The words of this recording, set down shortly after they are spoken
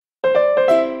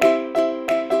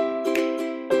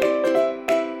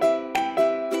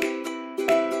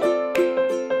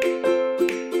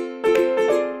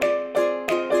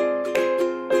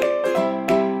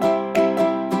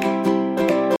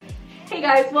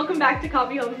welcome back to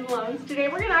Coffee Homes and Loans. Today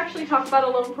we're going to actually talk about a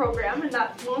loan program, and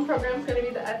that loan program is going to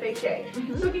be the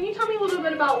FHA. So can you tell me a little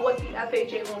bit about what the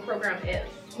FHA loan program is?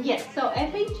 Yes, so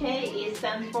FHA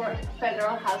stands for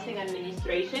Federal Housing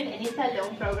Administration, and it's a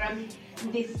loan program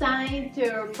designed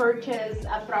to purchase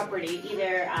a property,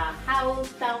 either a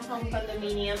house, townhome,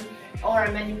 condominium, or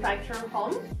a manufactured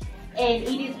home. And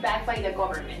it is backed by the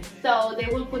government, so they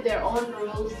will put their own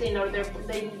rules in order.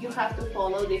 You have to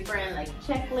follow different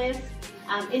checklists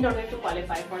in order to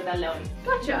qualify for the loan.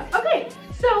 Gotcha. Okay,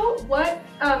 so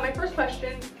my first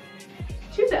question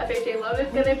to the FHA loan is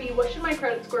going to be, what should my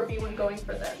credit score be when going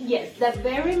for this? Yes, the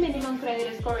very minimum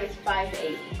credit score is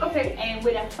 580. Okay. And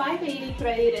with a 580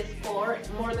 credit score,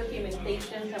 more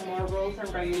documentations and more rules and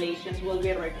regulations will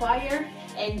be required,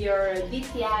 and your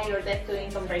DTI or debt to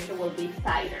income ratio will be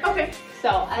tighter. Okay.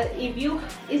 So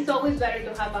it's always better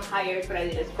to have a higher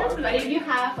credit score. Definitely. But if you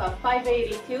have a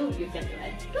 582, you can do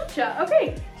it. Gotcha.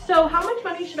 Okay. So how much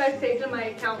money should I save in my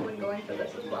account when going for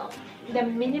this as well? The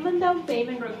minimum down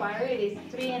payment required is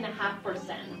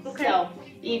 3.5%. Okay. So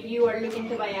if you are looking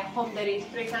to buy a home that is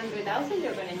 $300,000,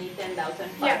 you're going to need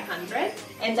 $10,500,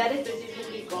 and that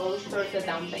specifically goes towards the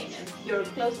down payment. Your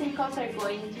closing costs are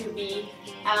going to be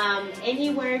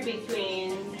anywhere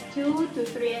between 2 to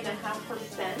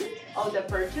 3.5% of the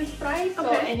purchase price.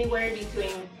 Okay. So anywhere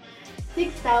between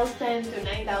 $6,000 to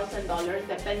 $9,000,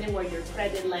 depending where your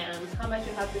credit lands, how much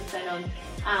you have to spend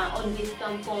on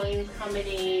discount points, how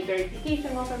many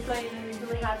verification of employment do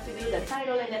we have to do, the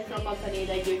title and escrow company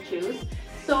that you choose.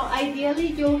 So ideally,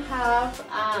 you'll have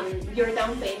your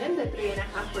down payment, the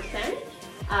 3.5%,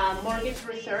 mortgage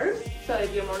reserves. So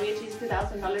if your mortgage is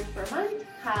 $2,000 per month,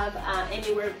 have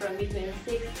anywhere from between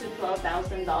 $6,000 to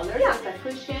 $12,000 as a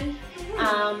cushion.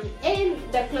 And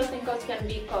the closing costs can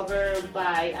be covered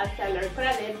by a seller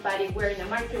credit, but if we're in a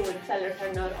market where sellers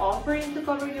are not offering to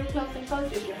cover your closing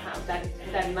costs, you should have that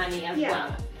money as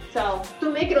well. So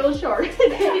to make it all short,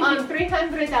 on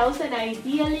 $300,000,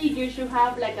 ideally you should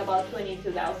have about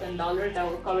 $22,000 that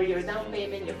will cover your down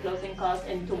payment, your closing costs,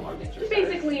 and 2 mortgage reserves.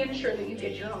 Basically ensure that you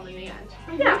get your home in the end.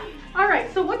 Yeah. All right.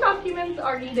 So what documents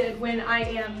are needed when I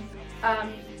am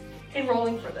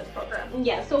enrolling for this program?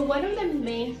 Yeah, so one of the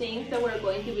main things that we're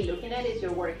going to be looking at is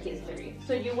your work history.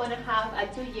 So you want to have a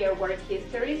 2-year work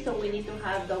history, so we need to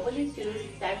have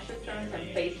W-2s, tax returns,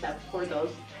 and pay stubs for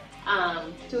those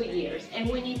 2 years, and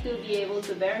we need to be able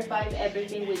to verify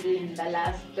everything within the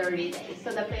last 30 days.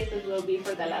 So the paychecks will be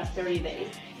for the last 30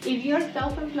 days. If you're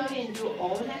self-employed and you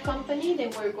own a company, then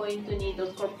we're going to need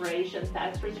those corporation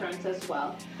tax returns as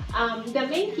well. The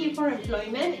main key for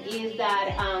employment is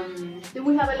that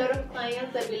we have a lot of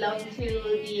clients that belong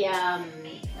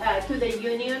to the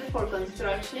union for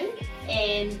construction,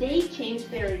 and they change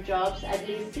their jobs at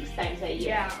least 6 times a year.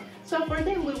 Yeah. So for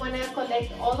them, we want to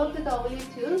collect all of the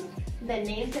W-2s, the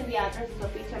names and the addresses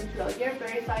of each employer,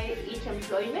 verify each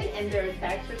employment, and their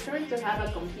tax returns to have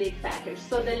a complete package.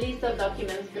 So the list of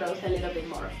documents grows a little bit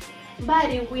more. But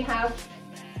if we have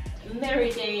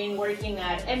Mary Jane working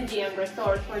at MGM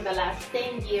Resorts for the last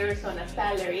 10 years on a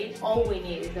salary, all we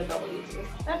need is the W-2s.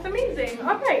 That's amazing.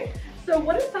 Okay. So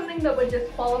what is something that would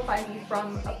disqualify me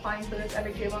from applying for this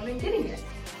FHA loan and getting it?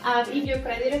 If your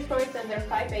credit score is under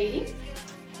 580,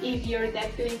 if your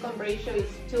debt to income ratio is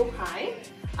too high,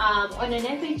 on an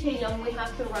FHA loan, we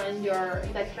have to run your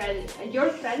credit and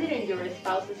your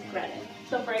spouse's credit.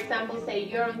 So for example, say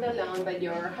you're on the loan, but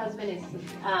your husband is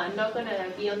not going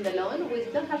to be on the loan, we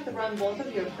still have to run both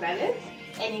of your credits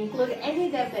and include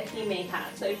any debt that he may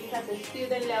have. So if he has a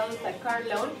student loan, a car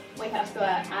loan, we have to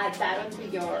add that onto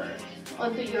your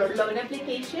loan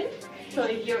application. So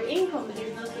if your income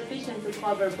is not sufficient to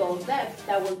cover both debts,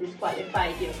 that will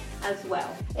disqualify you as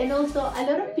well. And also, a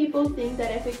lot of people think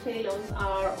that FHA loans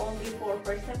are only for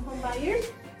first-time home buyers,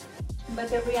 but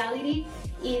the reality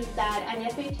is that an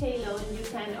FHA loan, you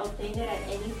can obtain it at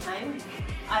any time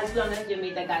as long as you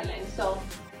meet the guidelines. So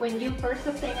when you first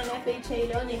obtain an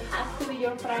FHA loan, it has to be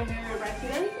your primary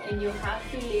residence, and you have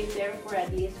to live there for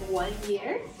at least 1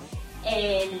 year,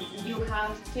 and you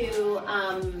have to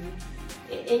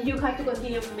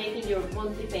continue making your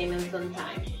monthly payments on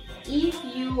time. If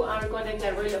you are going to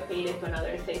get relocated to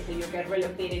another state, so you get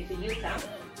relocated to Utah,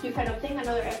 you can obtain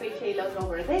another FHA loan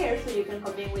over there, so you can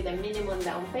come in with a minimum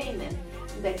down payment.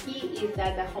 The key is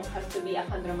that the home has to be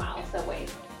 100 miles away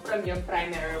from your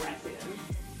primary residence.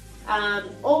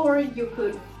 Or you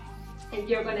could, if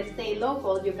you're going to stay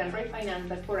local, you can refinance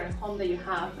the current home that you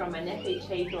have from an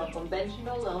FHA to a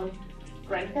conventional loan,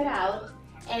 rent it out,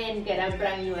 and get a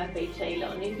brand new FHA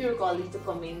loan if your goal is to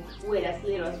come in with as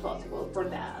little as possible for the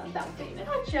down payment.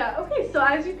 Gotcha. Okay, so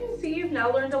as you can see, you've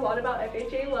now learned a lot about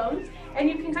FHA loans, and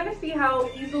you can kind of see how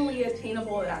easily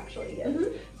attainable it actually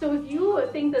is. So if you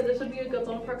think that this would be a good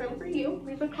loan program for you,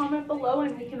 leave a comment below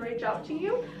and we can reach out to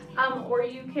you. Or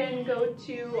you can go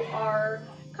to our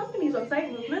company's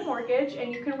website, Movement Mortgage,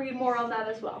 and you can read more on that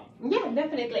as well. Yeah,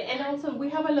 definitely. And also we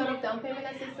have a lot of down payment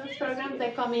assistance programs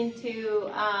that come into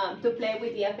to play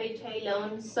with the FHA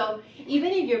loans. So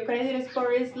even if your credit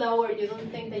score is low or you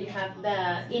don't think that you have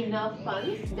the enough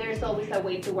funds, there's always a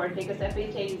way to work because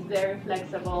FHA is very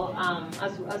flexible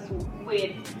as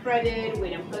with credit,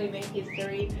 with employment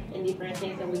history and different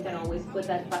things, and we can always put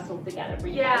that puzzle together for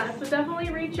you guys. So definitely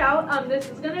reach out. This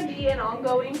is going to be an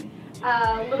ongoing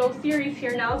little series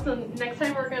here now, so next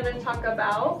time we're going to talk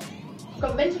about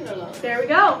Conventional loans. There we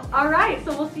go. All right,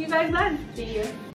 so we'll see you guys then. See you.